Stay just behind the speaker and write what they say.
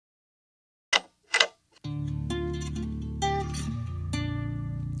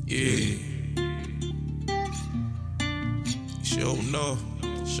Yeah. Show enough.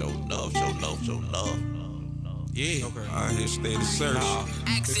 Show enough. Show enough. Show enough. Yeah. Okay. I here steady search.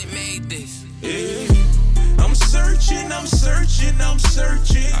 Accent made this. Yeah. I'm searching. I'm searching. I'm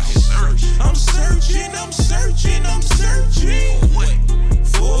searching. I'm searching. I'm searching. I'm searching. What?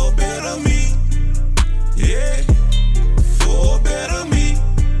 For a better me. Yeah. For a better me.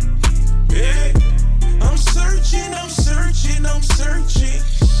 Yeah. I'm searching. I'm searching. I'm searching.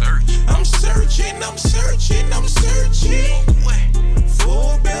 I'm searching. I'm searching. I'm searching.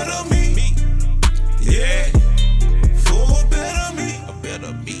 For a better me. Yeah. For a better me. A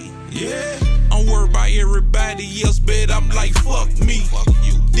better me. Yeah. I'm worried about everybody else, but I'm like, fuck me. Fuck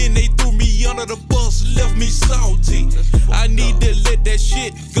you. Then they threw me under the bus, left me salty. I need to let that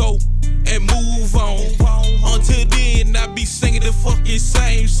shit go and move on. Until then, I be singing the fucking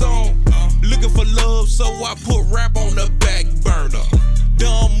same song. Looking for love, so I put rap on the back burner.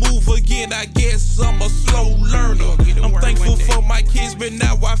 Dumb move again, I guess I'm a slow learner. I'm thankful for my kids, but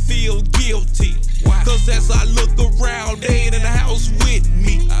now I feel guilty. Cause as I look around, they ain't in the house with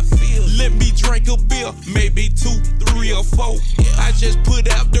me. Let me drink a beer, maybe 2, 3, or 4. I just put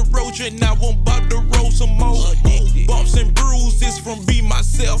out the roach and now I'm about to roll some more. Bumps and bruises from beating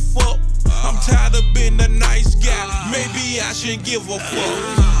myself up. I'm tired of being a nice guy, maybe I should give a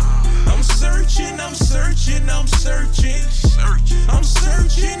fuck. I'm searching, I'm searching, I'm searching. I'm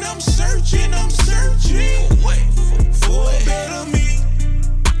searching, I'm searching, I'm searching. For a better me.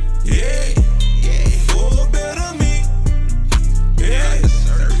 Yeah. For a better me. Yeah.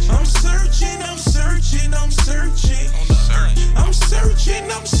 I'm searching, I'm searching, I'm searching. I'm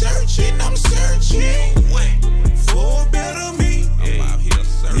searching, I'm searching, I'm searching. For a better me.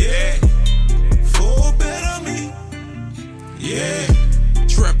 Yeah. For a better me. Yeah.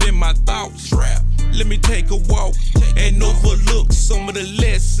 Trapped in my thoughts. Let me take a walk and overlook some of the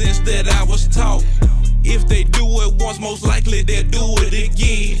lessons that I was taught. If they do it once, most likely they'll do it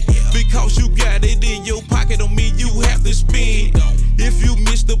again. Because you got it in your pocket don't mean you have to spend. If you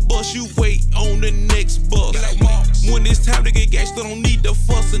miss the bus, you wait on the next bus. When it's time to get gangsta, don't need to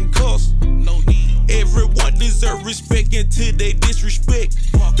fuss and cuss. Everyone deserve respect until they disrespect.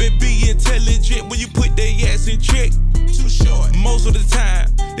 But be intelligent when you put their ass in check. Too short. Most of the time,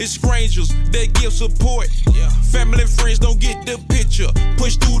 it's strangers that give support. Family and friends don't get the picture.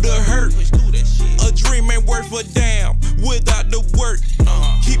 Push through the hurt. A dream ain't worth a damn without the work.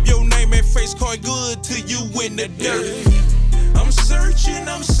 Keep your name and face card good till you in the dirt. I'm searching,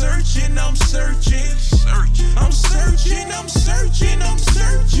 I'm searching, I'm searching. I'm searching, I'm searching, I'm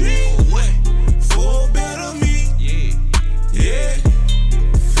searching. For a better me. Yeah.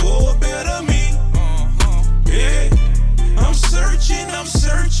 For a better me. Yeah. I'm searching, I'm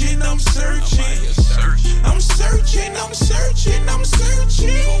searching, I'm searching. I'm searching, I'm searching, I'm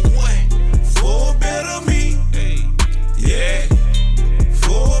searching. For a better me. Yeah.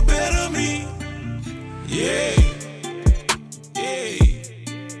 For a better me. Yeah.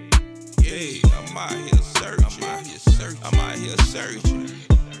 I'm out here searching. I'm out here searching.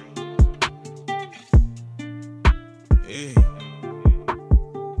 Yeah.